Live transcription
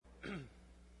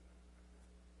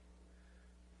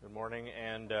Good morning,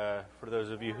 and for those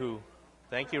of you who...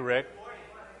 Thank you, Rick.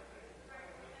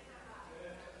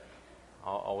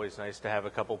 Always nice to have a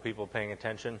couple people paying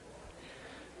attention.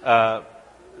 For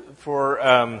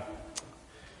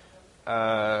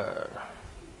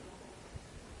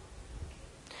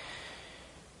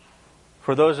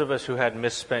those of us who had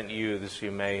misspent youths,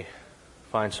 you may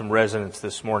find some resonance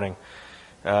this morning.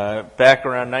 Back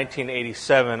around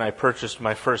 1987, I purchased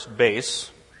my first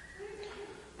bass.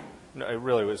 No, it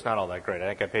really was not all that great. I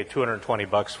think I paid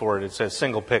 $220 for it. It says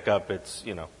single pickup. It's,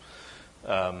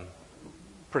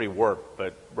 pretty warped,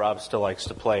 but Rob still likes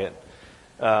to play it.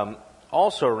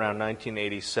 Also around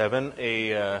 1987,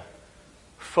 a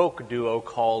folk duo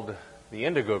called the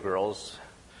Indigo Girls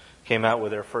came out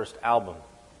with their first album.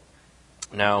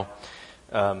 Now,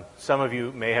 some of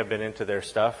you may have been into their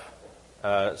stuff.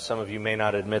 Some of you may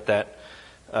not admit that.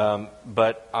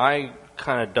 But I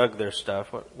kind of dug their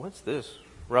stuff. What's this?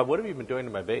 Rob, what have you been doing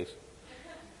to my bass?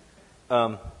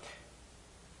 When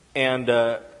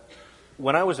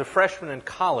I was a freshman in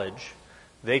college,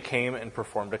 they came and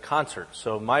performed a concert.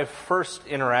 So my first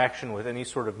interaction with any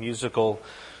sort of musical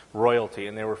royalty,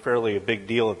 and they were fairly a big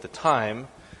deal at the time,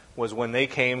 was when they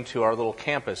came to our little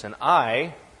campus. And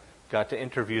I got to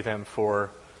interview them for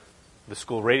the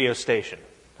school radio station.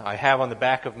 I have on the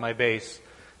back of my bass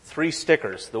 3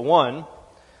 stickers. The one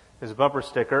is a bumper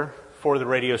sticker for the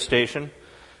radio station.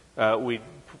 We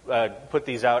put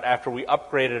these out after we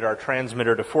upgraded our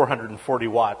transmitter to 440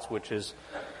 watts, which is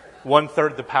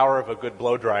 1/3 the power of a good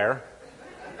blow dryer.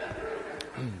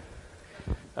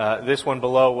 This one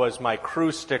below was my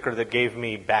crew sticker that gave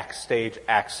me backstage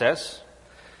access.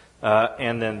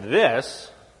 And then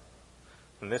this,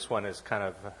 and this one is kind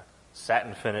of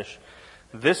satin finish.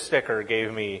 This sticker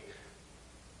gave me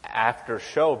after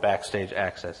show backstage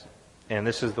access. And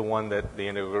this is the one that the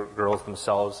Indigo Girls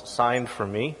themselves signed for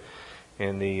me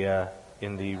in the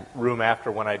room after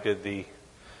when I did the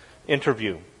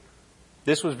interview.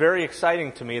 This was very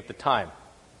exciting to me at the time,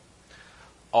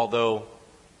 although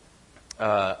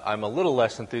I'm a little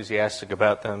less enthusiastic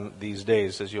about them these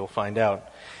days, as you'll find out.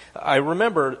 I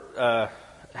remember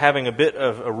having a bit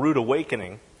of a rude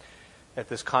awakening at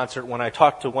this concert when I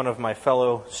talked to one of my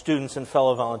fellow students and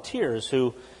fellow volunteers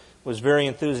who was very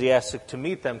enthusiastic to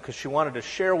meet them because she wanted to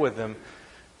share with them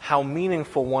how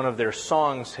meaningful one of their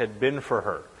songs had been for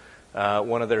her.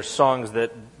 One of their songs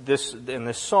that this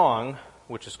song,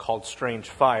 which is called Strange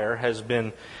Fire, has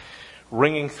been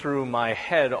ringing through my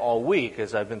head all week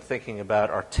as I've been thinking about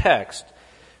our text.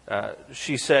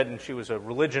 She said, and she was a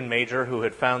religion major who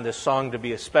had found this song to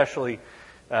be especially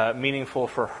meaningful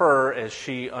for her as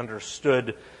she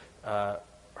understood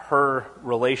her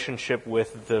relationship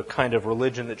with the kind of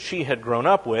religion that she had grown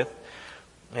up with.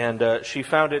 And she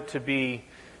found it to be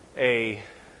a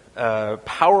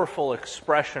powerful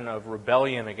expression of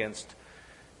rebellion against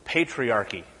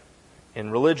patriarchy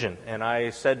in religion. And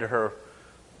I said to her,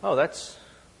 oh, that's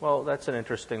an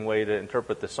interesting way to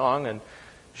interpret the song. And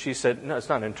she said, no, it's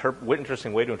not an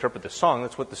interesting way to interpret the song.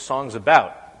 That's what the song's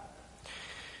about.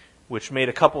 Which made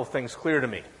a couple of things clear to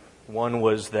me. One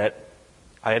was that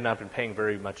I had not been paying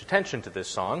very much attention to this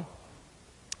song.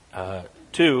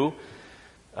 2,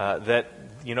 that,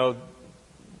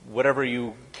 whatever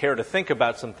you care to think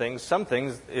about some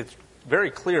things, it's very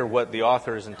clear what the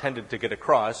author is intended to get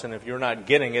across, and if you're not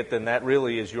getting it, then that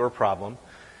really is your problem.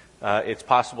 It's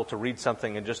possible to read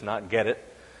something and just not get it,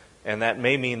 and that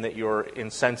may mean that you're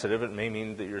insensitive, it may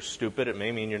mean that you're stupid, it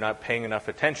may mean you're not paying enough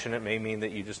attention, it may mean that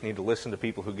you just need to listen to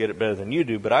people who get it better than you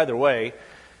do, but either way,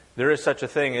 there is such a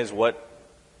thing as what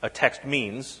a text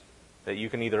means, that you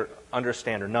can either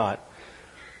understand or not.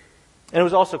 And it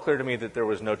was also clear to me that there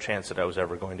was no chance that I was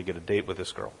ever going to get a date with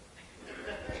this girl.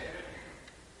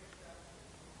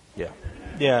 Yeah.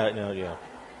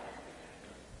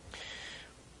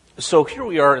 So here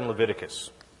we are in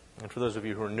Leviticus. And for those of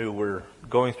you who are new, we're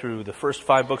going through the first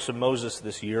 5 books of Moses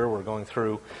this year. We're going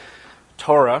through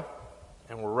Torah,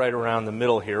 and we're right around the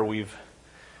middle here. We've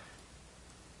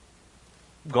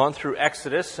gone through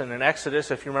Exodus, and in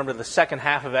Exodus, if you remember, the second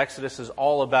half of Exodus is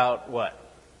all about what?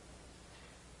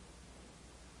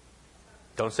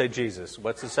 Don't say Jesus.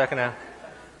 What's the second half?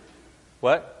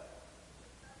 What?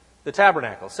 The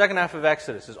tabernacle. Second half of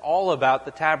Exodus is all about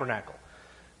the tabernacle.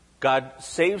 God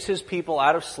saves His people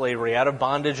out of slavery, out of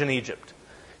bondage in Egypt.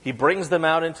 He brings them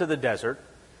out into the desert,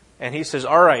 and He says,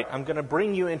 all right, I'm going to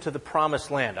bring you into the promised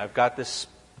land. I've got this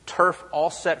turf all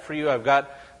set for you. I've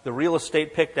got the real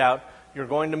estate picked out. You're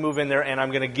going to move in there, and I'm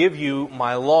going to give you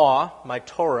my law, my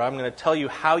Torah. I'm going to tell you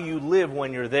how you live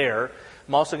when you're there.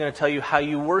 I'm also going to tell you how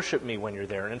you worship me when you're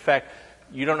there. And in fact,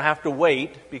 you don't have to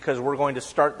wait because we're going to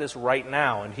start this right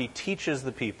now. And he teaches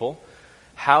the people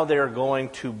how they're going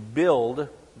to build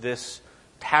this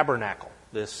tabernacle,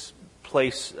 this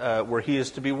place where he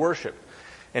is to be worshipped.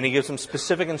 And he gives them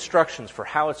specific instructions for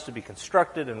how it's to be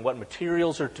constructed and what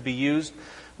materials are to be used.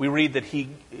 We read that he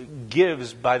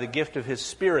gives, by the gift of his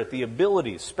Spirit, the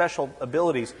abilities, special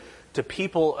abilities, to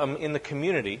people in the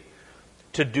community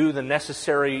to do the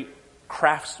necessary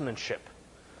craftsmanship,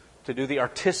 to do the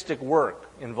artistic work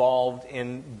involved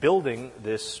in building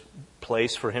this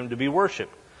place for him to be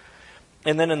worshipped.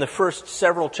 And then in the first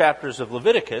several chapters of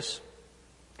Leviticus,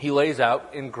 he lays out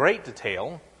in great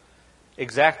detail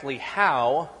exactly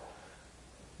how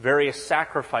various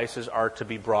sacrifices are to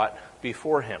be brought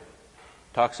before him.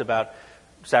 Talks about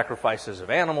sacrifices of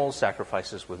animals,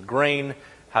 sacrifices with grain,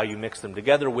 how you mix them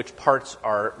together, which parts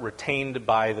are retained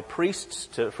by the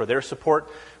priests for their support,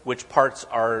 which parts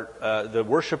are the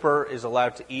worshiper is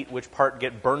allowed to eat, which part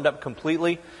get burned up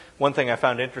completely. One thing I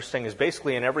found interesting is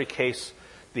basically in every case,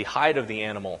 the hide of the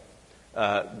animal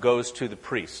goes to the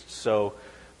priests. So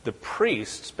the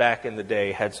priests back in the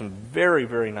day had some very,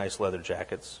 very nice leather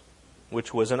jackets,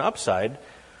 which was an upside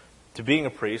to being a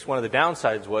priest. One of the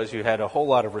downsides was you had a whole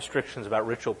lot of restrictions about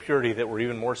ritual purity that were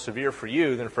even more severe for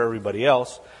you than for everybody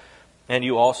else. And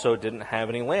you also didn't have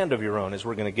any land of your own, as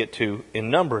we're going to get to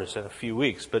in Numbers in a few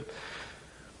weeks. But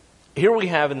here we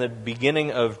have in the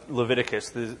beginning of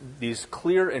Leviticus these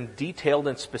clear and detailed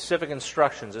and specific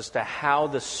instructions as to how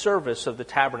the service of the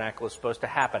tabernacle is supposed to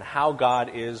happen, how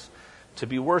God is to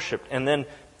be worshipped. And then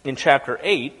in chapter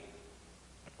 8,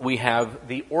 we have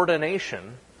the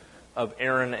ordination of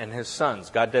Aaron and his sons.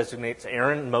 God designates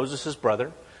Aaron, Moses'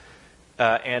 brother,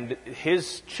 and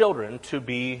his children to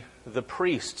be the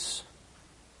priests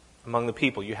among the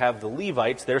people. You have the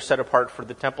Levites, they're set apart for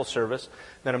the temple service.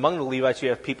 Then among the Levites you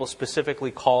have people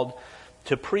specifically called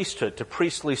to priesthood, to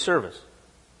priestly service.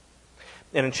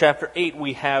 And in chapter 8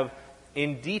 we have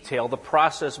in detail the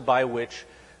process by which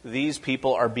these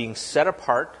people are being set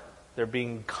apart, they're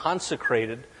being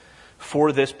consecrated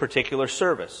for this particular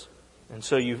service. And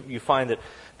so you find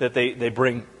that they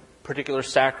bring particular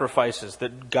sacrifices,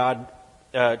 that God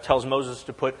tells Moses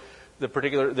to put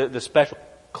the special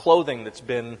clothing that's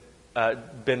been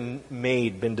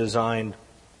made, been designed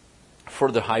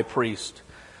for the high priest.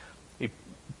 He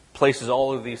places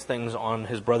all of these things on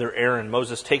his brother Aaron.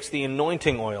 Moses takes the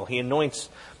anointing oil. He anoints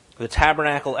the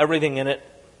tabernacle, everything in it,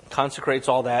 consecrates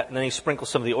all that, and then he sprinkles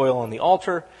some of the oil on the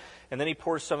altar, and then he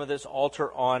pours some of this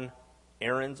oil on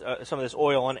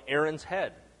Aaron's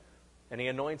head, and he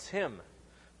anoints him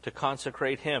to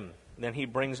consecrate him. And then he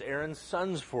brings Aaron's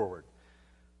sons forward.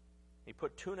 He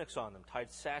put tunics on them,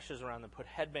 tied sashes around them, put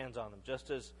headbands on them, just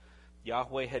as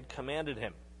Yahweh had commanded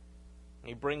him.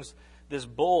 He brings this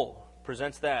bull,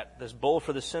 presents this bull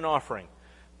for the sin offering.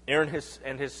 Aaron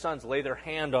and his sons lay their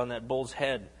hand on that bull's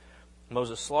head.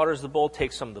 Moses slaughters the bull,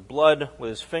 takes some of the blood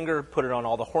with his finger, put it on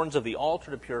all the horns of the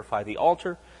altar to purify the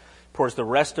altar, pours the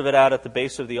rest of it out at the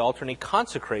base of the altar, and he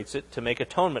consecrates it to make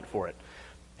atonement for it.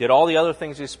 Did all the other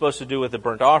things he's supposed to do with the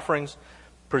burnt offerings,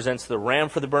 presents the ram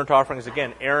for the burnt offerings.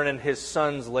 Again, Aaron and his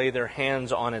sons lay their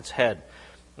hands on its head.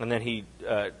 And then he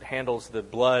handles the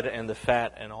blood and the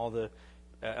fat and all the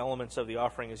elements of the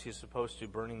offering as he's supposed to,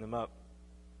 burning them up.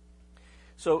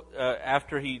 So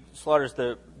after he slaughters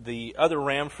the other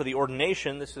ram for the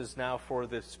ordination, this is now for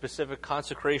the specific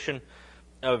consecration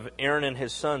of Aaron and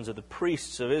his sons, of the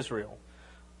priests of Israel.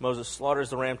 Moses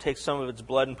slaughters the ram, takes some of its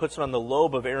blood, and puts it on the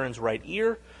lobe of Aaron's right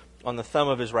ear, on the thumb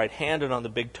of his right hand, and on the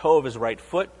big toe of his right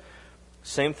foot.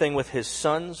 Same thing with his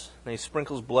sons. And he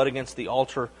sprinkles blood against the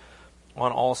altar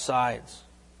on all sides.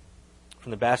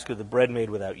 From the basket of the bread made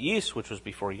without yeast, which was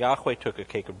before Yahweh, took a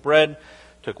cake of bread,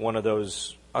 took one of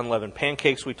those unleavened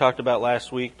pancakes we talked about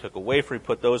last week, took a wafer, he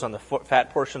put those on the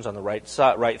fat portions on the right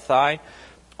thigh.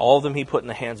 All of them he put in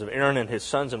the hands of Aaron and his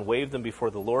sons and waved them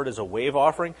before the Lord as a wave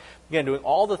offering. Again, doing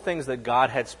all the things that God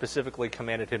had specifically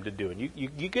commanded him to do. And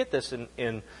you get this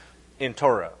in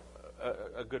Torah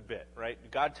a good bit, right?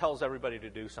 God tells everybody to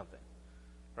do something,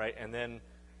 right? And then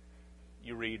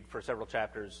you read for several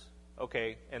chapters,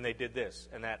 okay, and they did this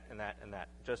and that and that and that,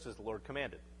 just as the Lord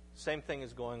commanded. Same thing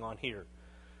is going on here.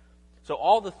 So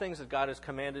all the things that God has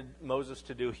commanded Moses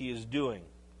to do, he is doing.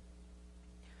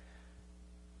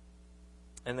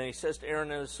 And then he says to Aaron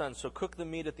and his sons, so cook the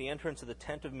meat at the entrance of the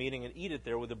tent of meeting and eat it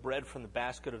there with the bread from the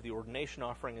basket of the ordination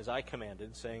offering as I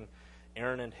commanded, saying,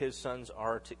 Aaron and his sons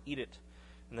are to eat it.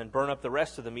 And then burn up the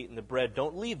rest of the meat and the bread.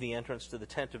 Don't leave the entrance to the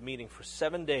tent of meeting for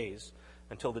 7 days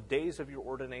until the days of your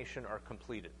ordination are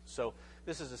completed. So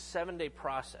this is a 7-day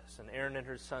process, and Aaron and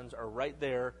his sons are right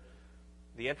there,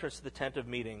 the entrance to the tent of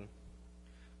meeting,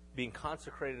 being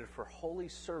consecrated for holy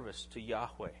service to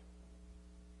Yahweh.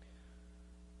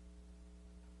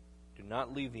 Do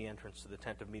not leave the entrance to the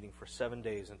tent of meeting for 7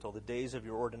 days until the days of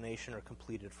your ordination are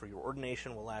completed, for your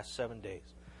ordination will last 7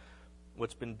 days.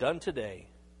 What's been done today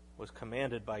was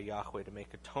commanded by Yahweh to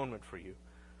make atonement for you.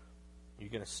 You're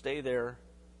going to stay there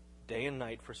day and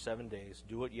night for 7 days,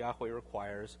 do what Yahweh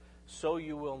requires, so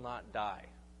you will not die.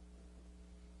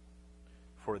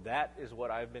 For that is what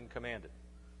I've been commanded.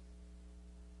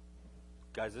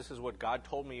 Guys, this is what God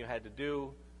told me you had to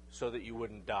do so that you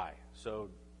wouldn't die. So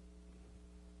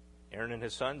Aaron and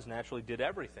his sons naturally did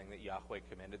everything that Yahweh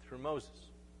commanded through Moses.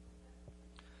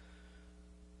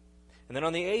 And then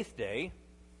on the 8th day,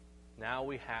 now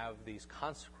we have these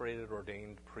consecrated,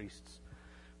 ordained priests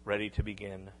ready to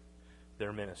begin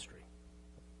their ministry.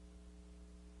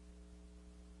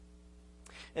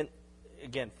 And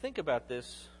again, think about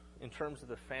this in terms of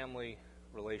the family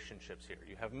relationships here.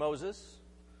 You have Moses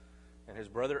and his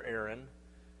brother Aaron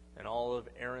and all of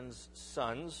Aaron's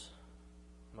sons,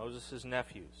 Moses'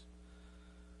 nephews.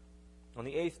 On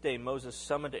the 8th day, Moses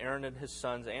summoned Aaron and his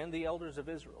sons and the elders of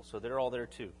Israel, so they're all there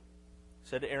too. He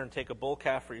said to Aaron, take a bull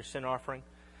calf for your sin offering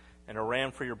and a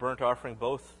ram for your burnt offering,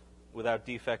 both without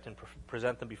defect, and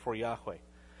present them before Yahweh.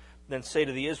 Then say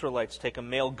to the Israelites, take a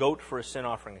male goat for a sin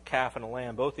offering, a calf and a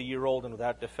lamb, both a year old and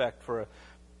without defect, for a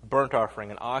burnt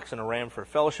offering, an ox and a ram for a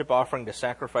fellowship offering to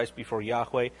sacrifice before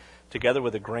Yahweh, together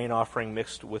with a grain offering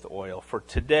mixed with oil. For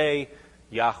today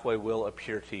Yahweh will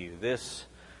appear to you. This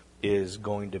is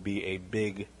going to be a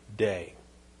big day.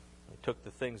 He took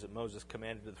the things that Moses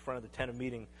commanded to the front of the tent of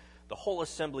meeting. The whole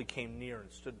assembly came near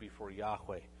and stood before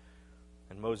Yahweh.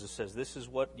 And Moses says, this is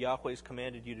what Yahweh's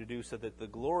commanded you to do so that the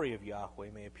glory of Yahweh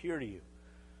may appear to you.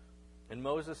 And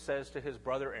Moses says to his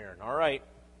brother Aaron, all right,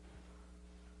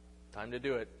 time to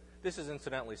do it. This is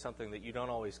incidentally something that you don't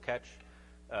always catch.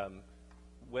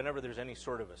 Whenever there's any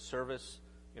sort of a service,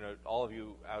 all of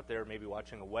you out there maybe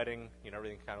watching a wedding,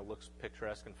 everything kind of looks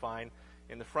picturesque and fine.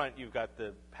 In the front, you've got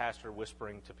the pastor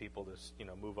whispering to people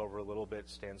to, move over a little bit,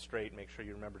 stand straight, make sure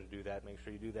you remember to do that, make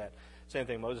sure you do that. Same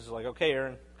thing, Moses is like, okay,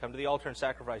 Aaron, come to the altar and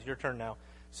sacrifice. Your turn now.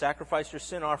 Sacrifice your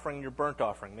sin offering and your burnt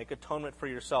offering. Make atonement for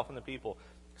yourself and the people.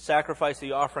 Sacrifice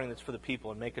the offering that's for the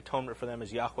people and make atonement for them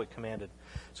as Yahweh commanded.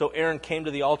 So Aaron came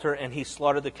to the altar and he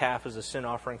slaughtered the calf as a sin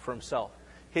offering for himself.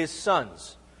 His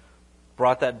sons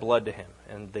brought that blood to him,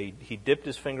 and he dipped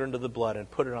his finger into the blood and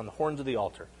put it on the horns of the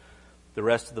altar. The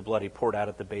rest of the blood he poured out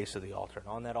at the base of the altar. And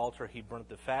on that altar he burnt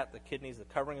the fat, the kidneys, the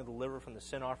covering of the liver from the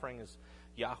sin offering as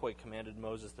Yahweh commanded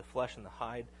Moses, the flesh and the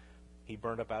hide he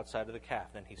burned up outside of the calf.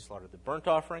 Then he slaughtered the burnt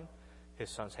offering. His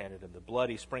sons handed him the blood.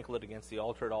 He sprinkled it against the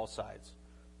altar at all sides.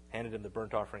 Handed him the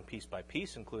burnt offering piece by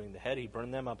piece, including the head. He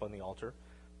burned them up on the altar.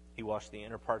 He washed the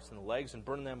inner parts and the legs and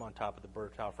burned them on top of the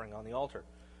burnt offering on the altar.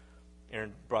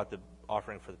 Aaron brought the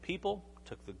offering for the people,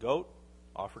 took the goat,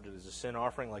 offered it as a sin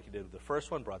offering like he did with the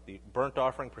first one, brought the burnt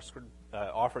offering,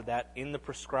 offered that in the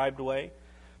prescribed way,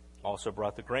 also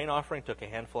brought the grain offering, took a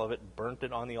handful of it, burnt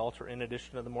it on the altar in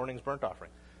addition to the morning's burnt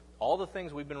offering. All the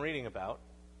things we've been reading about,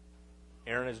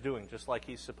 Aaron is doing just like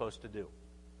he's supposed to do.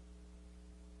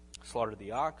 Slaughtered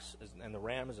the ox and the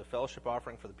ram as a fellowship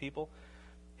offering for the people.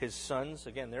 His sons,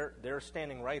 again, they're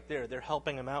standing right there. They're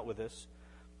helping him out with this.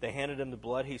 They handed him the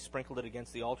blood. He sprinkled it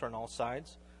against the altar on all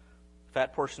sides.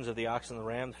 Fat portions of the ox and the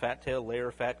ram, the fat tail,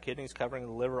 layer, fat kidneys, covering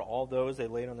the liver, all those they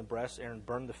laid on the breast. Aaron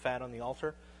burned the fat on the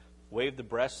altar, waved the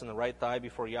breasts and the right thigh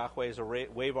before Yahweh as a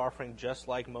wave offering, just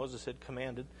like Moses had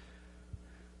commanded.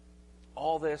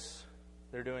 All this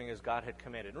they're doing as God had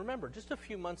commanded. Remember, just a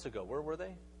few months ago, where were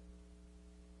they?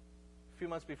 A few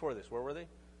months before this, where were they?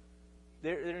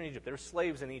 They're in Egypt. They were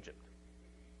slaves in Egypt.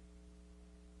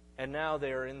 And now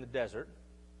they are in the desert,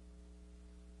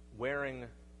 wearing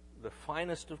the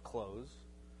finest of clothes,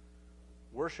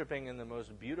 worshiping in the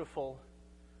most beautiful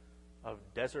of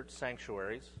desert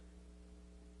sanctuaries,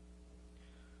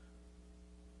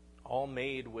 all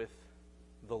made with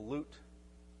the loot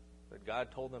that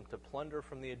God told them to plunder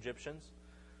from the Egyptians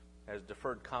as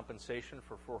deferred compensation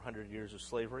for 400 years of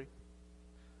slavery.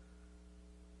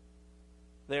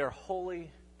 They are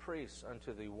holy priests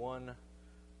unto the one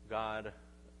God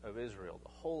of Israel, the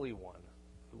Holy One,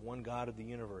 the one God of the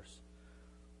universe.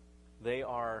 They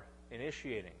are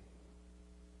initiating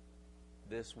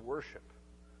this worship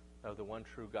of the one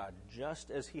true God,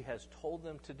 just as He has told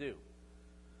them to do.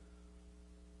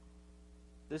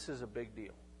 This is a big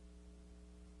deal.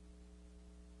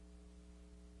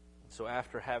 So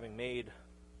after having made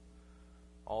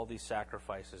all these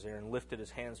sacrifices, Aaron lifted his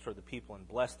hands toward the people and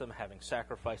blessed them, having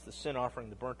sacrificed the sin offering,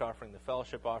 the burnt offering, the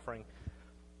fellowship offering.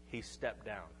 He stepped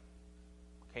down,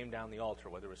 came down the altar,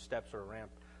 whether it was steps or a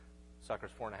ramp,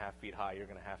 Sucker's 4.5 feet high. You're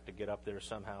going to have to get up there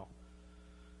somehow.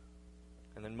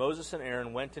 And then Moses and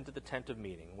Aaron went into the tent of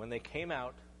meeting. When they came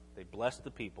out, they blessed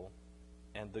the people,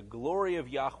 and the glory of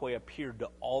Yahweh appeared to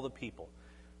all the people.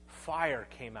 Fire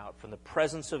came out from the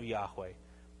presence of Yahweh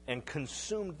and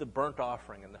consumed the burnt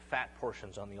offering and the fat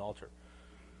portions on the altar.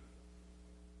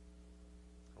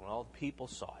 When all the people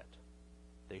saw it,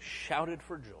 they shouted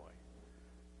for joy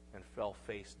and fell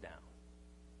face down.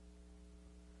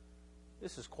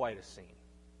 This is quite a scene.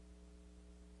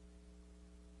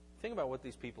 Think about what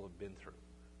these people have been through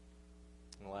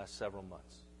in the last several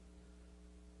months.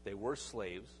 They were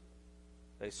slaves.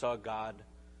 They saw God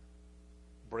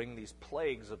bring these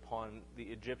plagues upon the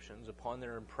Egyptians, upon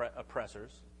their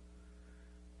oppressors.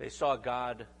 They saw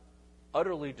God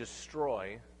utterly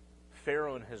destroy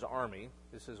Pharaoh and his army.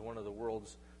 This is one of the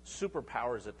world's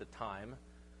superpowers at the time,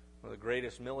 one of the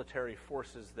greatest military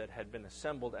forces that had been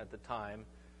assembled at the time.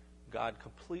 God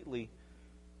completely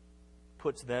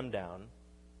puts them down.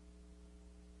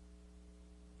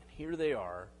 And here they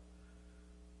are,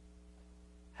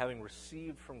 having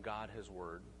received from God His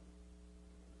Word,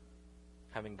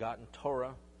 having gotten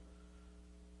Torah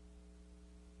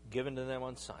given to them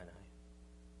on Sinai.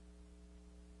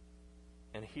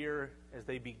 And here, as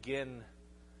they begin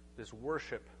this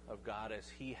worship of God as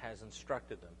He has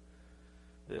instructed them,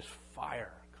 this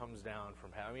fire comes down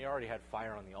from heaven. I mean, you already had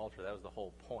fire on the altar. That was the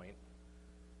whole point.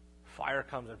 Fire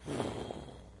comes and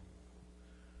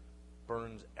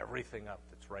burns everything up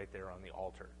that's right there on the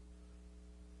altar.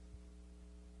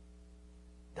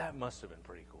 That must have been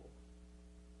pretty cool.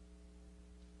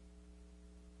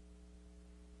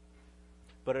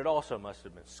 But it also must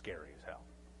have been scary as hell.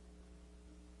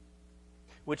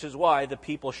 Which is why the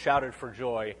people shouted for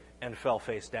joy and fell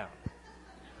face down.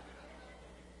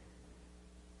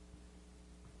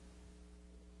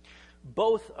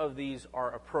 Both of these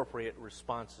are appropriate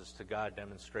responses to God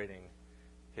demonstrating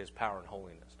His power and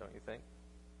holiness, don't you think?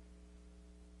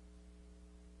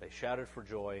 They shouted for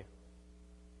joy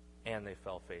and they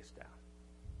fell face down.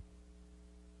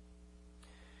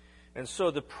 And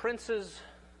so the princes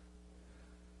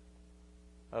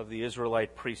of the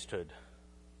Israelite priesthood,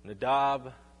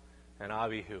 Nadab and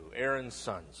Abihu, Aaron's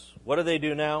sons, what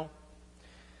do now?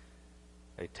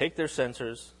 They take their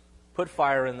censers, put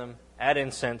fire in them, add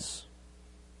incense,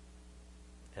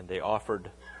 and they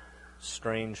offered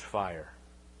strange fire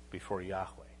before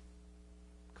Yahweh,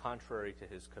 contrary to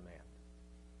His command.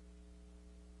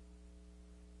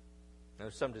 Now,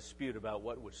 there's some dispute about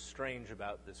what was strange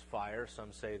about this fire.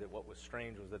 Some say that what was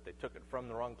strange was that they took it from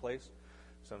the wrong place.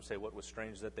 Some say what was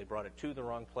strange is that they brought it to the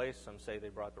wrong place. Some say they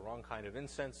brought the wrong kind of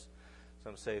incense.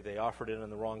 Some say they offered it in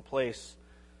the wrong place.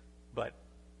 But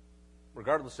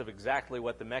regardless of exactly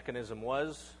what the mechanism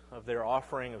was of their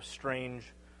offering of strange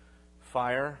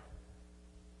fire,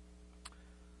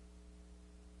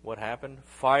 what happened?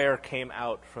 Fire came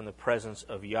out from the presence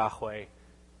of Yahweh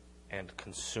and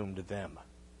consumed them.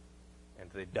 And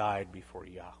they died before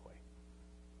Yahweh.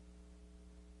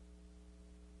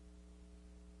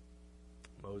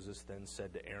 Moses then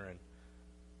said to Aaron,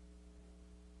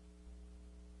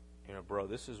 bro,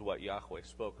 this is what Yahweh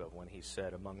spoke of when He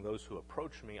said, among those who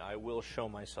approach me, I will show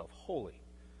myself holy.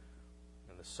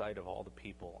 In the sight of all the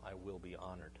people, I will be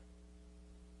honored.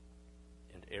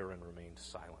 And Aaron remained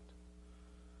silent.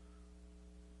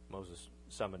 Moses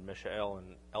summoned Mishael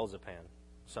and Elzaphan,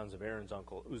 sons of Aaron's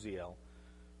uncle Uzziel,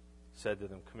 said to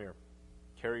them, come here,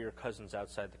 carry your cousins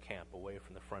outside the camp, away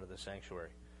from the front of the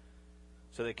sanctuary.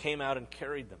 So they came out and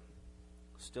carried them,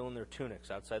 still in their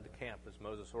tunics, outside the camp, as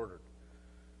Moses ordered.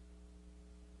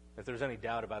 If there's any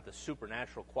doubt about the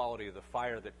supernatural quality of the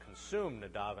fire that consumed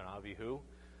Nadab and Abihu,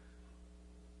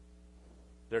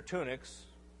 their tunics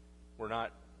were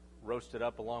not roasted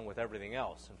up along with everything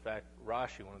else. In fact,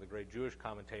 Rashi, one of the great Jewish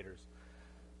commentators,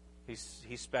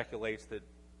 he speculates that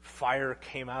fire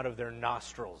came out of their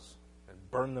nostrils and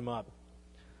burned them up.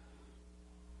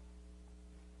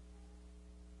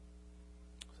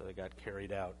 So they got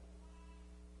carried out.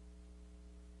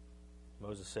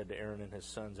 Moses said to Aaron and his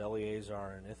sons,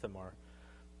 Eleazar and Ithamar,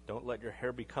 don't let your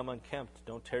hair become unkempt.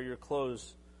 Don't tear your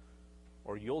clothes,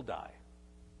 or you'll die.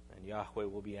 And Yahweh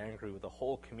will be angry with the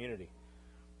whole community.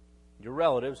 Your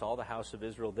relatives, all the house of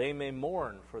Israel, they may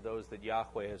mourn for those that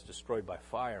Yahweh has destroyed by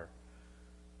fire.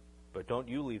 But don't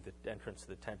you leave the entrance to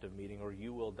the tent of meeting, or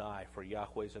you will die, for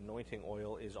Yahweh's anointing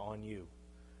oil is on you.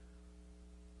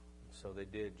 So they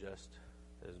did just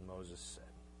as Moses said.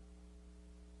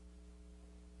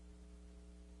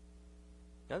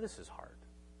 Now this is hard,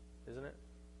 isn't it?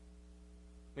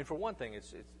 I mean, for one thing,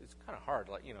 it's kind of hard.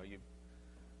 Like, you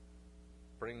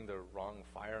bring the wrong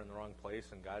fire in the wrong place,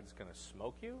 and God's going to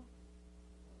smoke you.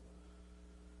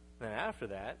 And then after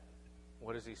that,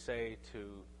 what does he say to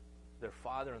their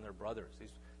father and their brothers?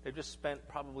 They've just spent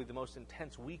probably the most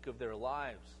intense week of their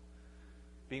lives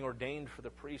being ordained for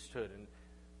the priesthood and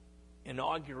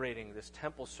inaugurating this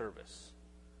temple service.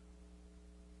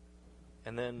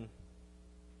 And then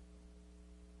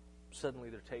suddenly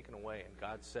they're taken away, and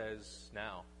God says,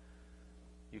 now,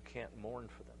 you can't mourn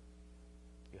for them.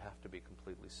 You have to be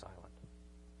completely silent.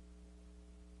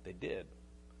 They did.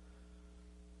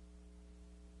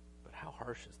 But how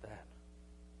harsh is that?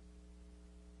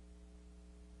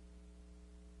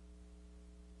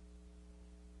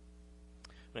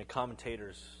 Many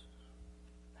commentators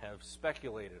have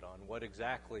speculated on what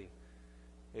exactly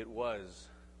it was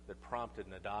that prompted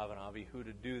Nadav and Abihu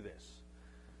to do this.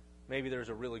 Maybe there's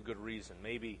a really good reason.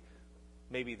 Maybe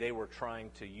they were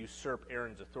trying to usurp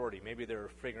Aaron's authority. Maybe they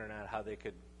were figuring out how they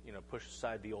could, push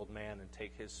aside the old man and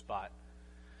take his spot.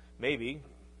 Maybe,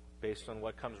 based on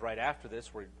what comes right after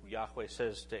this, where Yahweh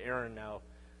says to Aaron, now,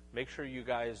 make sure you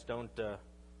guys don't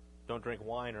drink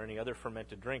wine or any other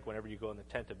fermented drink whenever you go in the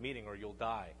tent of meeting, or you'll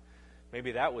die.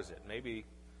 Maybe that was it. Maybe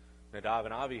Nadav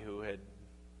and Abihu had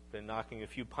been knocking a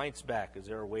few pints back as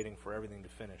they were waiting for everything to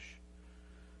finish.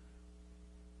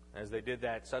 As they did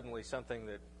that, suddenly something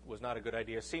that was not a good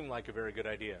idea seemed like a very good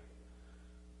idea.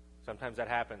 Sometimes that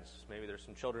happens. Maybe there's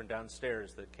some children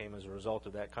downstairs that came as a result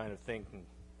of that kind of thing.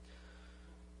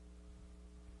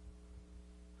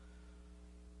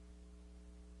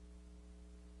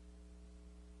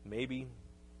 Maybe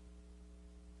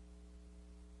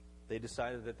they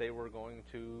decided that they were going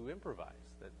to improvise,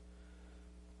 that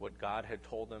what God had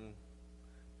told them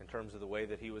in terms of the way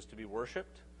that he was to be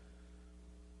worshipped,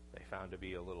 they found to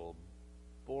be a little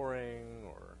boring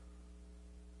or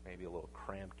maybe a little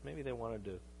cramped. Maybe they wanted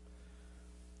to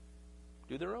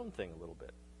do their own thing a little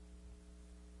bit.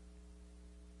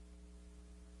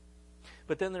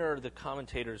 But then there are the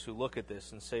commentators who look at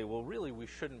this and say, well, really, we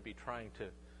shouldn't be trying to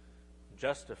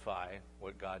justify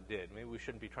what God did. Maybe we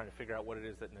shouldn't be trying to figure out what it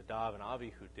is that Nadav and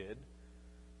Abihu did.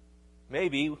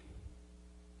 Maybe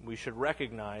we should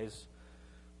recognize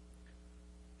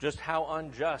just how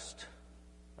unjust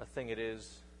a thing it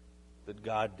is that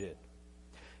God did.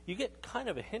 You get kind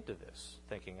of a hint of this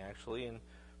thinking, actually, in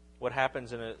what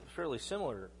happens in a fairly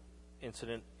similar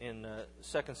incident in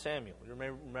 2 Samuel. You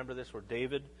remember this, where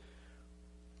David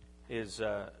is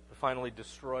finally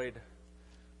destroyed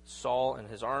Saul and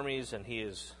his armies, and he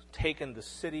has taken the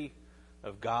city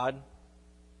of God.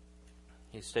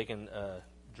 He's taken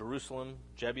Jerusalem,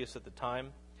 Jebusi at the time,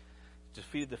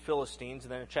 defeated the Philistines,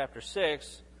 and then in chapter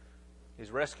 6,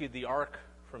 he's rescued the ark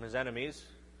from his enemies.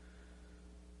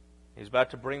 He's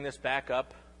about to bring this back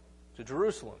up to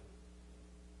Jerusalem.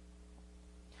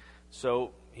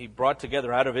 So he brought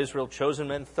together out of Israel chosen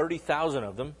men, 30,000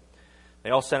 of them. They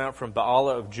all sent out from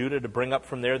Baalah of Judah to bring up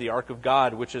from there the ark of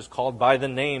God, which is called by the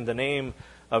name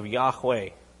of Yahweh,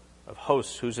 of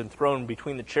hosts, who's enthroned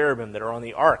between the cherubim that are on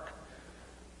the ark.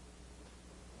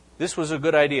 This was a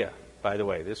good idea, by the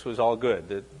way. This was all good.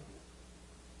 That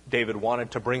David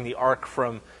wanted to bring the ark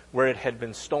from where it had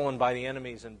been stolen by the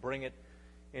enemies and bring it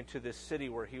into this city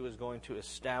where he was going to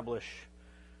establish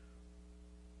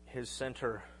his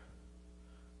center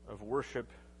of worship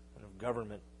and of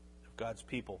government of God's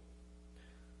people.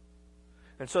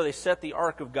 And so they set the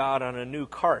ark of God on a new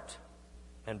cart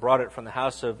and brought it from the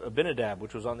house of Abinadab,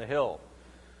 which was on the hill.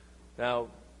 Now,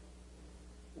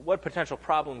 what potential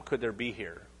problem could there be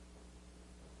here?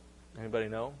 Anybody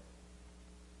know?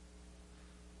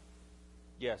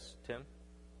 Yes, Tim?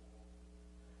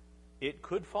 It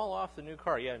could fall off the new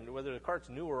cart. Yeah, whether the cart's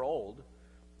new or old,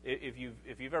 if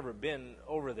you've ever been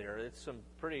over there, it's some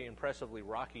pretty impressively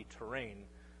rocky terrain.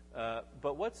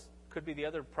 But could be the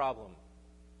other problem?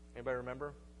 Anybody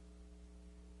remember?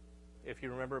 If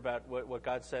you remember about what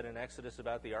God said in Exodus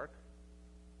about the ark?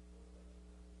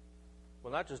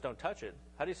 Well, not just don't touch it.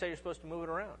 How do you say you're supposed to move it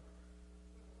around?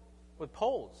 With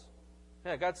poles.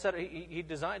 Yeah, God said He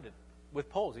designed it with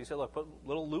poles. He said, look, put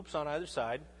little loops on either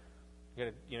side.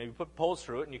 You put poles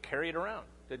through it and you carry it around.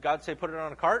 Did God say put it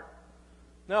on a cart?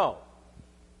 No.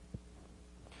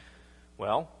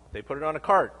 Well, they put it on a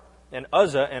cart. And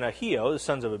Uzzah and Ahio, the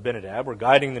sons of Abinadab, were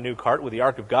guiding the new cart with the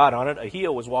ark of God on it.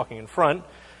 Ahio was walking in front.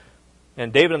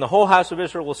 And David and the whole house of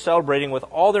Israel was celebrating with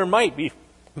all their might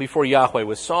before Yahweh,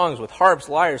 with songs, with harps,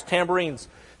 lyres, tambourines,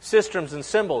 sistrums, and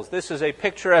cymbals. This is a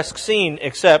picturesque scene,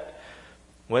 except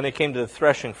when they came to the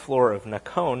threshing floor of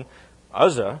Nakon,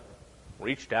 Uzzah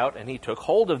reached out and he took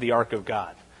hold of the ark of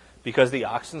God because the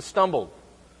oxen stumbled.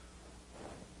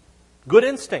 Good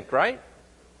instinct, right?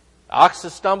 Oxen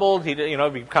stumbled.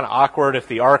 It'd be kind of awkward if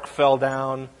the ark fell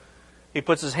down. He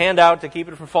puts his hand out to keep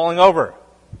it from falling over.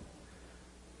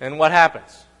 And what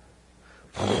happens?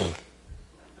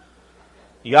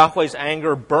 Yahweh's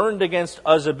anger burned against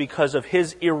Uzzah because of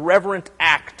his irreverent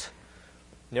act.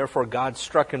 Therefore, God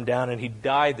struck him down, and he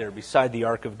died there beside the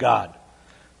ark of God.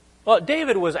 Well,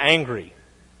 David was angry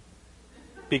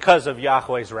because of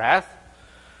Yahweh's wrath,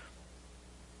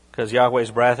 because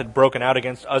Yahweh's wrath had broken out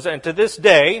against Uzzah. And to this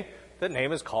day, the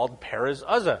name is called Perez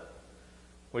Uzzah,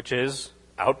 which is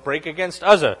outbreak against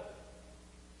Uzzah.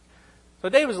 So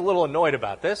David was a little annoyed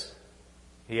about this.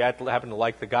 He happened to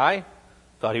like the guy,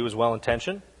 thought he was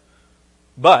well-intentioned.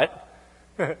 But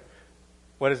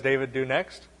what does David do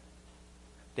next?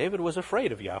 David was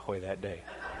afraid of Yahweh that day.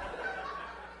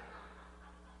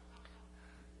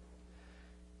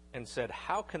 And said,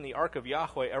 how can the ark of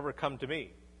Yahweh ever come to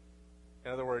me?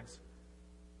 In other words,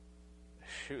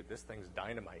 shoot, this thing's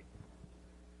dynamite.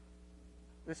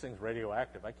 This thing's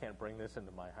radioactive. I can't bring this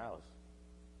into my house.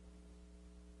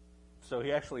 So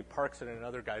he actually parks it in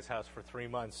another guy's house for 3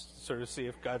 months, sort of see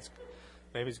if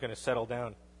maybe he's going to settle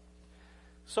down.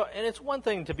 So, and it's one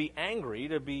thing to be angry,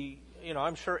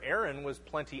 I'm sure Aaron was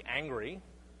plenty angry.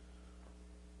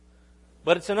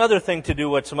 But it's another thing to do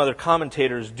what some other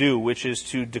commentators do, which is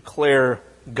to declare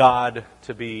God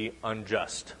to be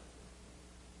unjust.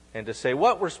 And to say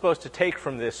what we're supposed to take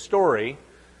from this story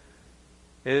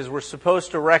is we're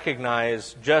supposed to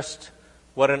recognize just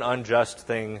what an unjust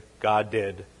thing God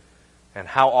did and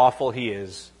how awful he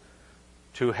is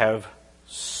to have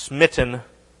smitten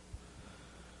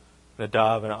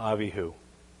Nadav and Abihu.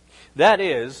 That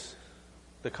is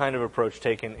the kind of approach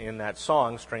taken in that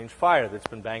song, Strange Fire, that's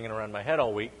been banging around my head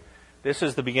all week. This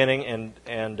is the beginning,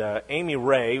 and Amy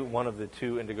Ray, one of the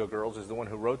two Indigo Girls, is the one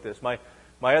who wrote this. My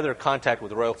other contact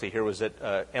with royalty here was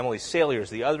that Emily Salyers,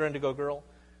 the other Indigo Girl,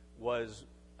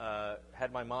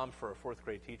 had my mom for a fourth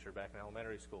grade teacher back in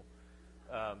elementary school.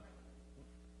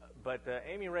 But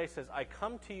Amy Ray says, I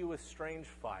come to you with strange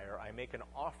fire. I make an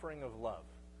offering of love.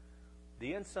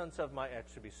 The incense of my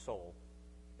soul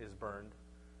is burned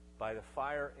by the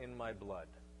fire in my blood.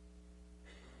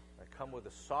 I come with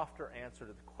a softer answer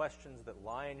to the questions that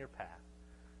lie in your path.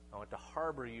 I want to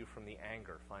harbor you from the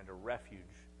anger, find a refuge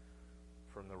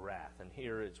from the wrath. And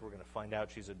here we're going to find out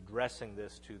she's addressing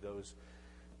this to those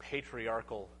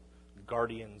patriarchal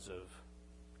guardians of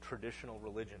traditional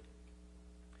religion.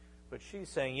 But she's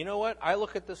saying, you know what? I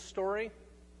look at this story,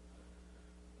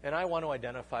 and I want to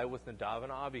identify with Nadav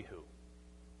and Abihu.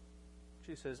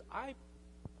 She says, I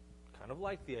kind of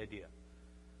like the idea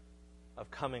of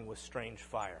coming with strange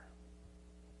fire.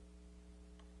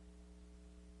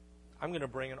 I'm going to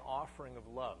bring an offering of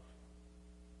love.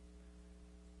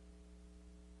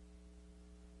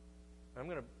 I'm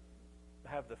going to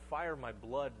have the fire of my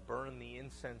blood burn the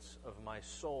incense of my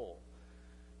soul.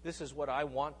 This is what I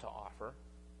want to offer.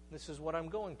 This is what I'm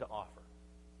going to offer.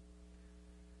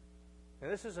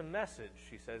 And this is a message,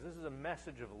 she says. This is a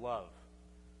message of love.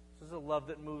 This is a love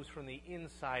that moves from the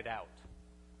inside out.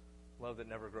 Love that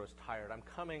never grows tired. I'm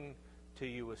coming to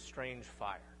you with strange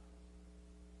fire.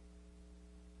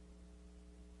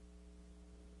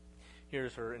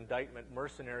 Here's her indictment.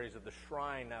 Mercenaries of the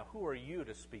shrine, now who are you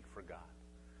to speak for God?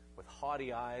 With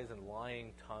haughty eyes and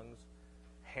lying tongues,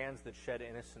 hands that shed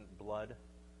innocent blood.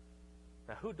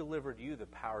 Now who delivered you the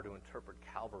power to interpret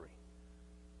Calvary?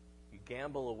 You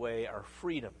gamble away our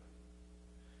freedom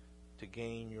to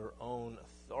gain your own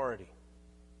authority.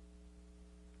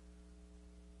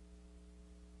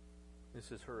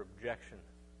 This is her objection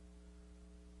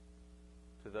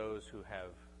to those who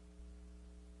have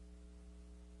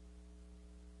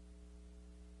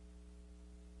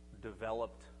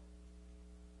developed,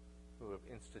 who have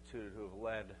instituted, who have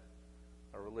led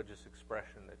a religious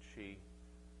expression that she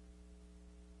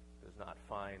does not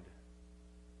find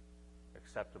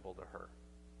acceptable to her.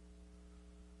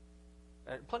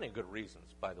 And plenty of good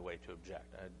reasons, by the way, to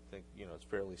object. I think, it's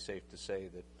fairly safe to say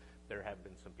that there have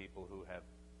been some people who have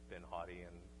been haughty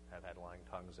and have had lying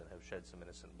tongues and have shed some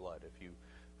innocent blood. If you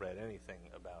read anything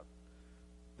about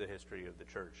the history of the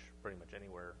church, pretty much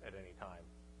anywhere at any time,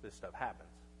 this stuff happens.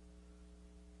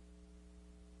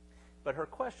 But her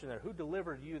question there, who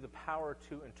delivered you the power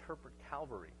to interpret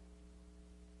Calvary?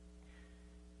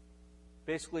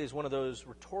 Basically is one of those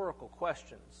rhetorical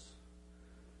questions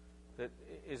that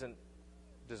isn't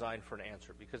designed for an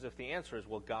answer. Because if the answer is,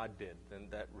 well, God did, then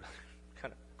that really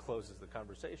kind of closes the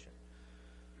conversation.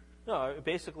 No,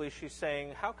 basically she's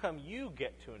saying, how come you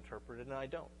get to interpret it and I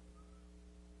don't?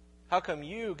 How come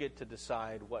you get to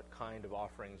decide what kind of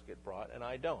offerings get brought and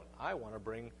I don't? I want to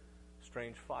bring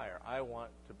strange fire. I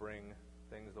want to bring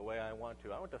things the way I want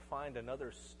to. I want to find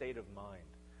another state of mind.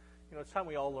 It's time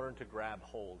we all learn to grab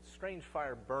hold. Strange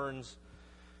fire burns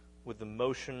with the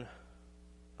motion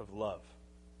of love.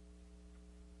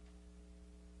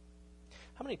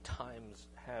 How many times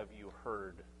have you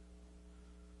heard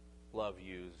love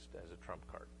used as a trump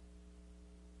card?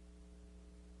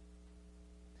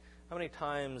 How many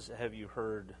times have you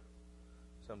heard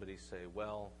somebody say,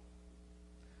 well,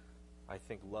 I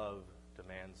think love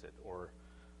demands it, or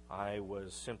I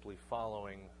was simply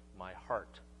following my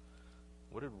heart?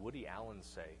 What did Woody Allen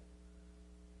say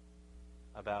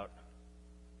about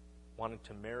wanting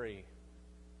to marry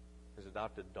his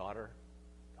adopted daughter?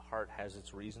 The heart has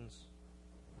its reasons.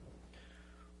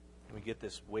 And we get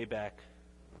this way back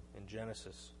in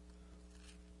Genesis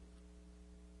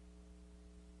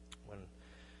when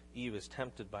Eve is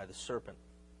tempted by the serpent.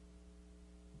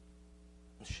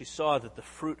 She saw that the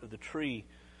fruit of the tree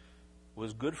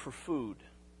was good for food,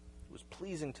 it was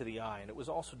pleasing to the eye, and it was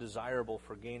also desirable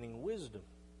for gaining wisdom.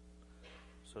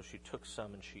 So she took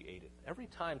some and she ate it. Every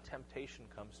time temptation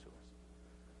comes to us,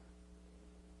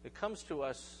 it comes to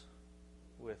us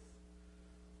with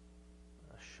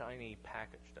a shiny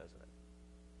package, doesn't it?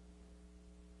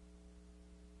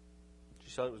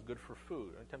 She saw it was good for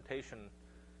food. And temptation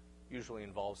usually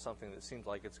involves something that seems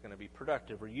like it's going to be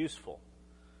productive or useful.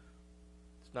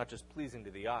 It's not just pleasing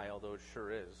to the eye, although it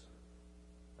sure is.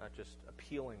 Not just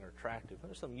appealing or attractive, but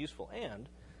there's something useful.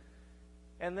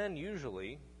 And then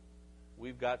usually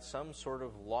we've got some sort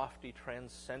of lofty,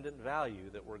 transcendent value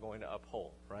that we're going to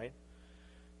uphold, right?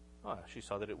 She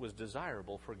saw that it was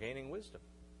desirable for gaining wisdom.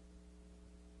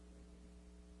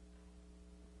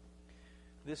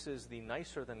 This is the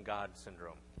nicer than God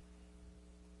syndrome.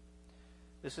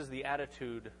 This is the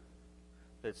attitude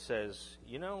that says,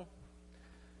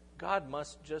 God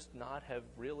must just not have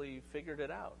really figured it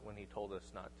out when he told us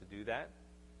not to do that.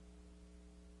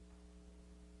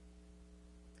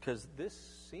 Because this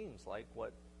seems like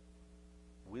what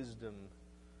wisdom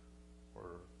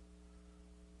or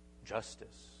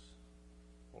justice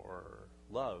or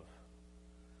love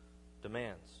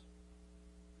demands.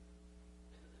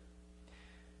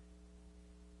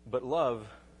 But love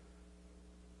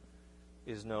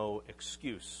is no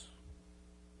excuse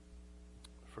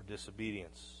for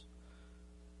disobedience,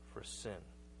 for sin.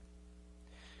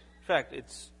 In fact,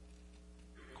 it's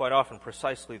quite often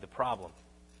precisely the problem.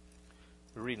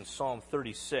 We read in Psalm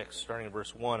 36, starting in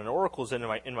verse 1, "An oracle is in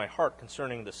my heart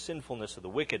concerning the sinfulness of the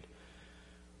wicked.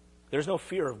 There's no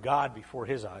fear of God before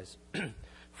his eyes.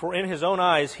 For in his own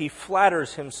eyes he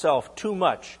flatters himself too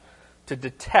much to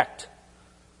detect,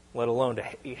 let alone to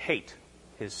hate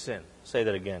his sin." Say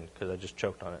that again, because I just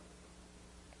choked on it.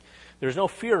 There's no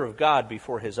fear of God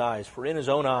before his eyes, for in his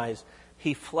own eyes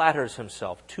he flatters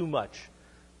himself too much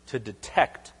to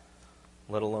detect,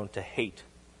 let alone to hate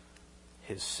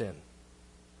his sin.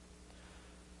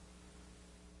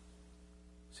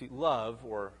 See, love,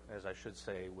 or as I should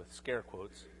say with scare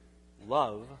quotes,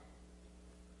 love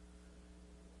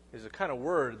is a kind of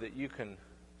word that you can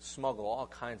smuggle all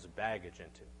kinds of baggage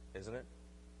into, isn't it?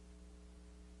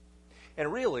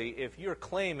 And really, if you're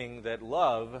claiming that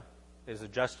love is a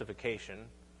justification,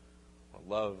 or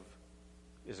love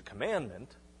is a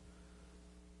commandment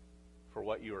for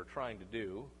what you are trying to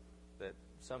do, that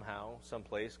somehow,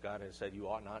 someplace, God has said you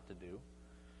ought not to do,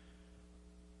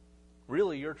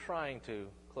 really you're trying to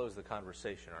close the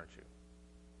conversation, aren't you?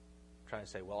 Trying to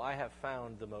say, well, I have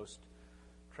found the most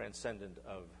transcendent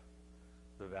of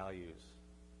the values.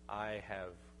 I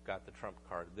have got the trump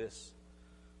card. This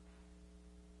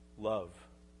love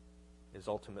is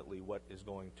ultimately what is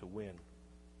going to win.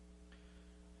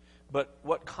 But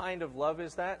what kind of love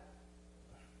is that?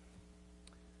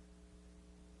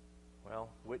 Well,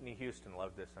 Whitney Houston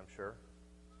loved this, I'm sure.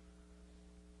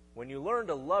 When you learn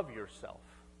to love yourself,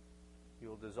 you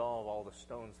will dissolve all the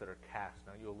stones that are cast.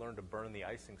 Now you will learn to burn the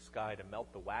icing sky, to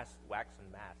melt the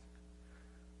waxen mask.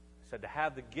 He said, to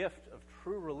have the gift of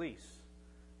true release,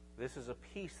 this is a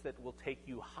peace that will take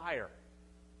you higher.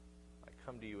 I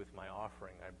come to you with my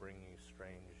offering, I bring you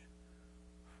strange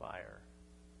fire.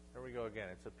 There we go again.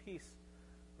 It's a peace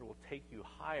that will take you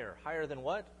higher. Higher than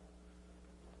what?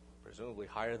 Presumably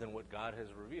higher than what God has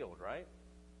revealed, right?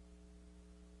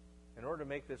 In order to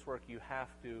make this work, you have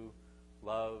to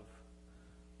love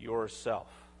yourself.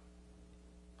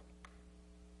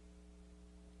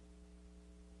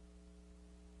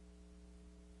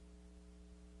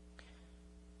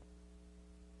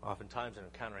 Oftentimes in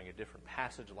encountering a different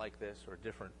passage like this or a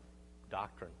different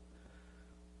doctrine,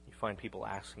 you find people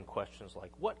asking questions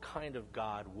like, what kind of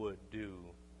God would do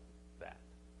that?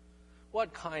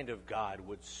 What kind of God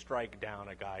would strike down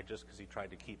a guy just because he tried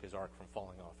to keep his ark from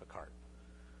falling off the cart?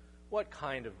 What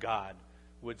kind of God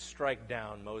would strike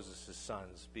down Moses'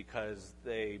 sons because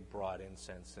they brought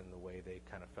incense in the way they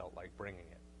kind of felt like bringing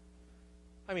it?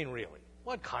 I mean, really,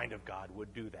 what kind of God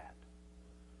would do that?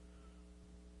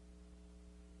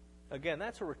 Again,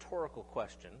 that's a rhetorical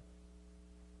question.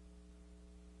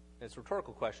 It's a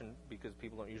rhetorical question because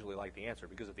people don't usually like the answer.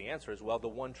 Because if the answer is, well, the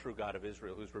one true God of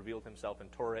Israel who's revealed himself in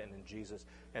Torah and in Jesus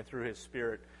and through his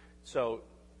Spirit, so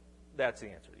that's the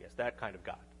answer, yes, that kind of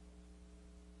God.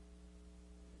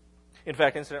 In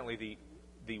fact, incidentally,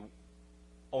 the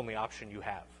only option you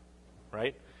have,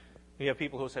 right? You have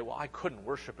people who say, well, I couldn't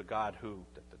worship a God who...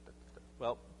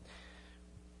 Well,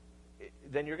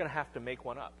 then you're going to have to make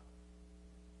one up.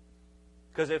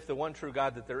 Because if the one true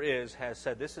God that there is has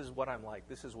said, this is what I'm like,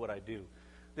 this is what I do,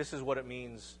 this is what it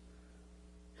means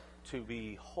to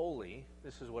be holy,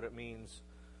 this is what it means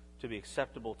to be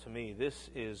acceptable to me, this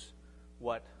is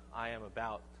what I am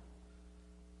about.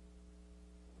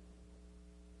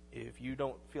 If you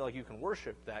don't feel like you can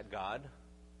worship that God,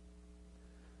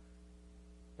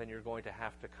 then you're going to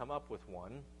have to come up with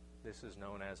one. This is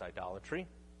known as idolatry.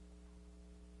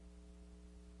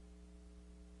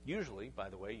 Usually, by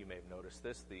the way, you may have noticed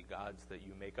this, the gods that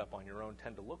you make up on your own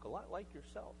tend to look a lot like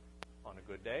yourself on a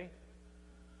good day.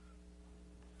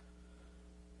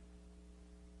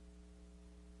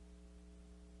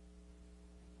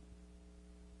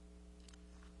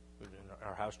 In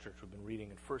our house church, we've been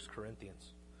reading in 1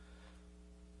 Corinthians.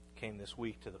 Came this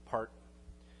week to the part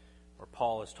where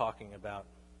Paul is talking about,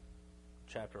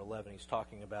 chapter 11, he's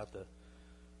talking about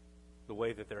the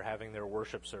way that they're having their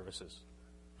worship services.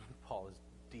 Paul is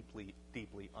deeply,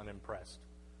 deeply unimpressed.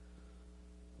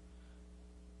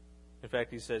 In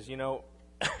fact, he says,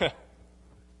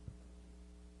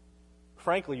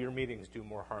 frankly, your meetings do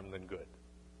more harm than good.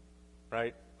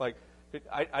 Right? Like,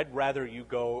 I'd rather you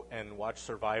go and watch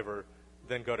Survivor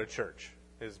than go to church,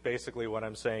 is basically what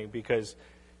I'm saying, because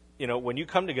when you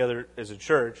come together as a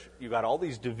church, you've got all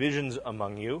these divisions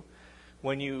among you.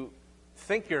 When you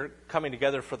think you're coming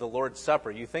together for the Lord's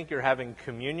Supper, you think you're having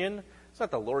communion, it's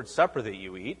not the Lord's Supper that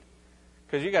you eat.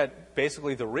 Because you got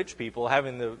basically the rich people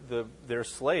having their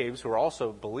slaves who are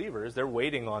also believers, they're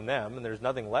waiting on them, and there's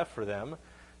nothing left for them.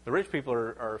 The rich people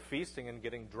are feasting and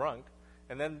getting drunk,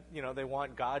 and then, they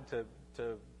want God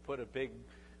to put a big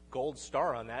gold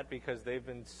star on that because they've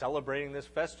been celebrating this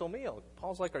festal meal.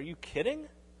 Paul's like, are you kidding?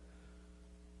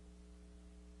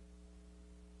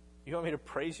 You want me to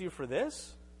praise you for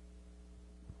this?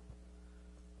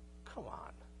 Come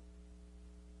on.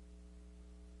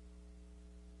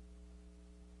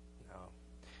 No.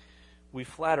 We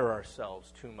flatter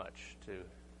ourselves too much to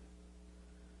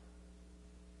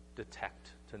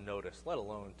detect, to notice, let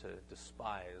alone to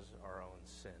despise our own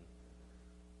sin.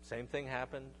 Same thing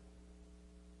happened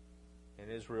in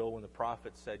Israel when the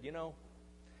prophet said,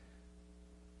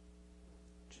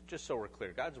 just so we're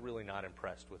clear, God's really not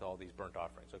impressed with all these burnt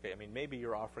offerings. Okay, I mean, maybe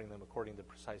you're offering them according to the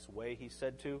precise way he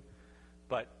said to,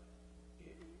 but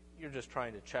you're just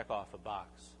trying to check off a box.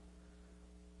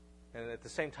 And at the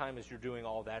same time as you're doing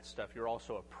all that stuff, you're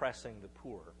also oppressing the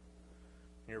poor.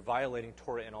 And you're violating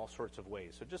Torah in all sorts of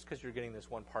ways. So just because you're getting this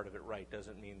one part of it right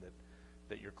doesn't mean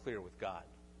that you're clear with God.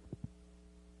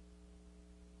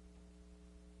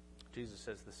 Jesus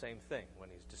says the same thing when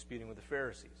he's disputing with the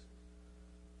Pharisees.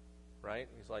 Right?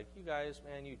 He's like, you guys,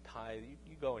 man, you tithe,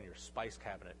 you go in your spice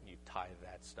cabinet and you tithe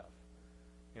that stuff.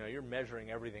 You're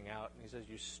measuring everything out. And he says,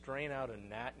 you strain out a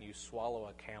gnat and you swallow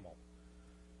a camel.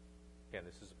 Again,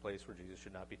 this is a place where Jesus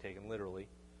should not be taken literally.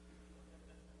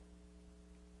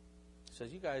 He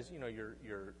says, you guys,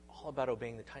 you're all about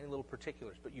obeying the tiny little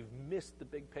particulars, but you've missed the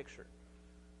big picture.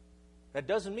 That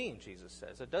doesn't mean, Jesus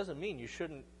says, that doesn't mean you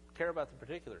shouldn't care about the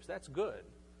particulars. That's good,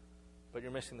 but you're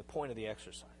missing the point of the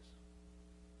exercise.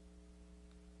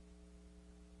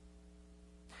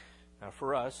 Now,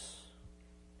 for us,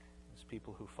 as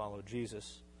people who follow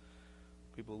Jesus,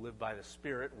 people who live by the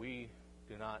Spirit, we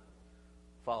do not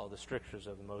follow the strictures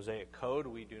of the Mosaic Code.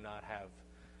 We do not have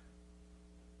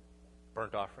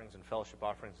burnt offerings and fellowship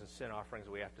offerings and sin offerings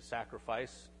that we have to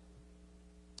sacrifice.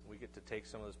 We get to take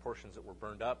some of those portions that were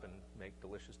burned up and make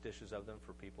delicious dishes of them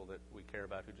for people that we care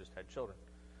about who just had children.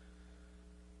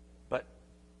 But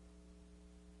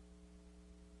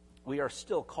we are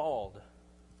still called,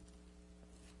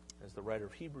 as the writer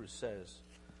of Hebrews says,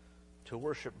 to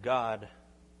worship God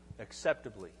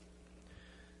acceptably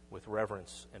with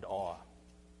reverence and awe.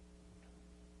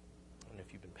 And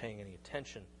if you've been paying any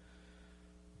attention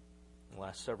in the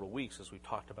last several weeks as we've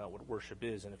talked about what worship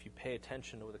is, and if you pay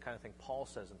attention to the kind of thing Paul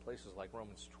says in places like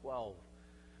Romans 12,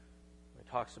 he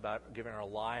talks about giving our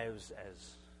lives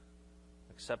as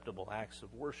acceptable acts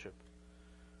of worship.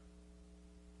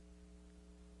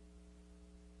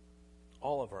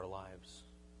 All of our lives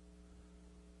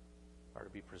are to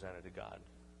be presented to God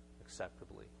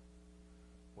acceptably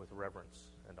with reverence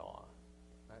and awe.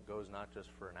 That goes not just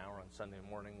for an hour on Sunday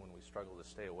morning when we struggle to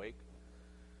stay awake,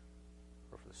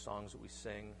 or for the songs that we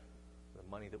sing, the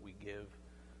money that we give,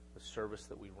 the service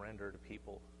that we render to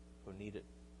people who need it.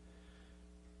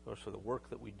 It goes for the work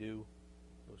that we do.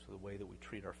 It goes for the way that we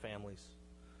treat our families.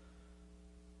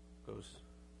 It goes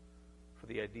for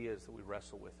the ideas that we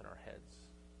wrestle with in our heads.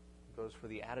 It goes for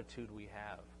the attitude we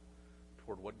have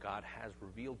toward what God has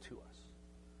revealed to us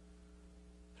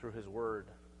through His Word,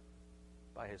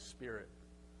 by His Spirit,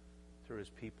 through His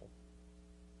people.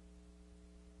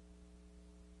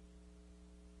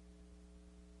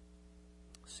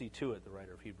 See to it, the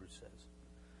writer of Hebrews says,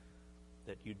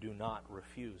 that you do not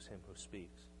refuse Him who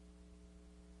speaks.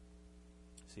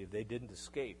 See, if they didn't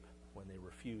escape when they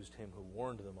refused Him who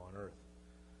warned them on earth,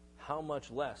 how much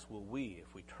less will we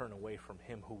if we turn away from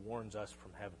Him who warns us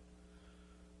from heaven?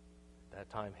 At that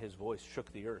time His voice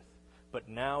shook the earth. But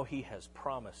now He has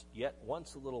promised, yet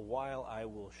once a little while I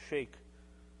will shake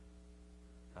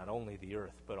not only the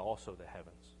earth, but also the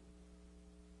heavens.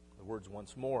 The words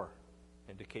once more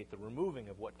indicate the removing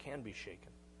of what can be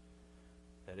shaken,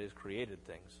 that is, created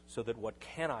things, so that what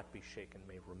cannot be shaken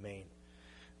may remain.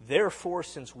 Therefore,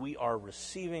 since we are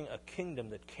receiving a kingdom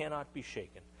that cannot be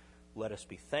shaken, let us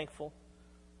be thankful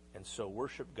and so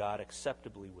worship God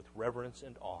acceptably with reverence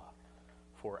and awe,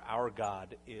 for our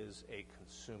God is a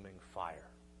consuming fire.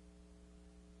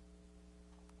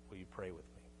 Will you pray with me?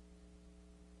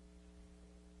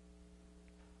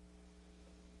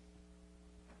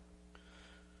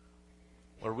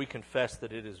 Lord, we confess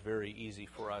that it is very easy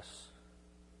for us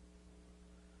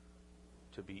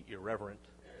to be irreverent,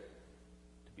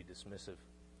 to be dismissive.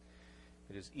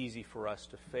 It is easy for us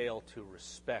to fail to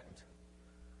respect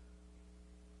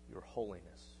your holiness.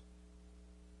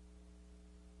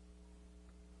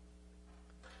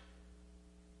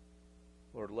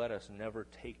 Lord, let us never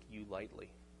take you lightly.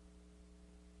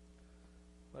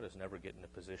 Let us never get in a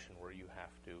position where you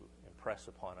have to impress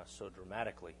upon us so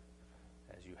dramatically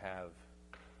as you have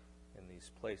in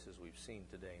these places we've seen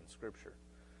today in Scripture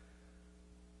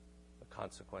the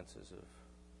consequences of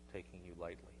taking you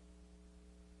lightly.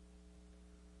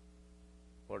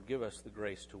 Lord, give us the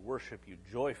grace to worship you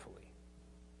joyfully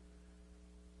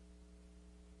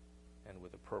and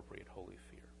with appropriate holy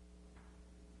fear.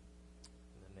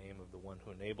 In the name of the one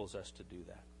who enables us to do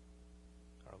that,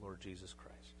 our Lord Jesus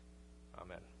Christ.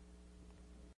 Amen.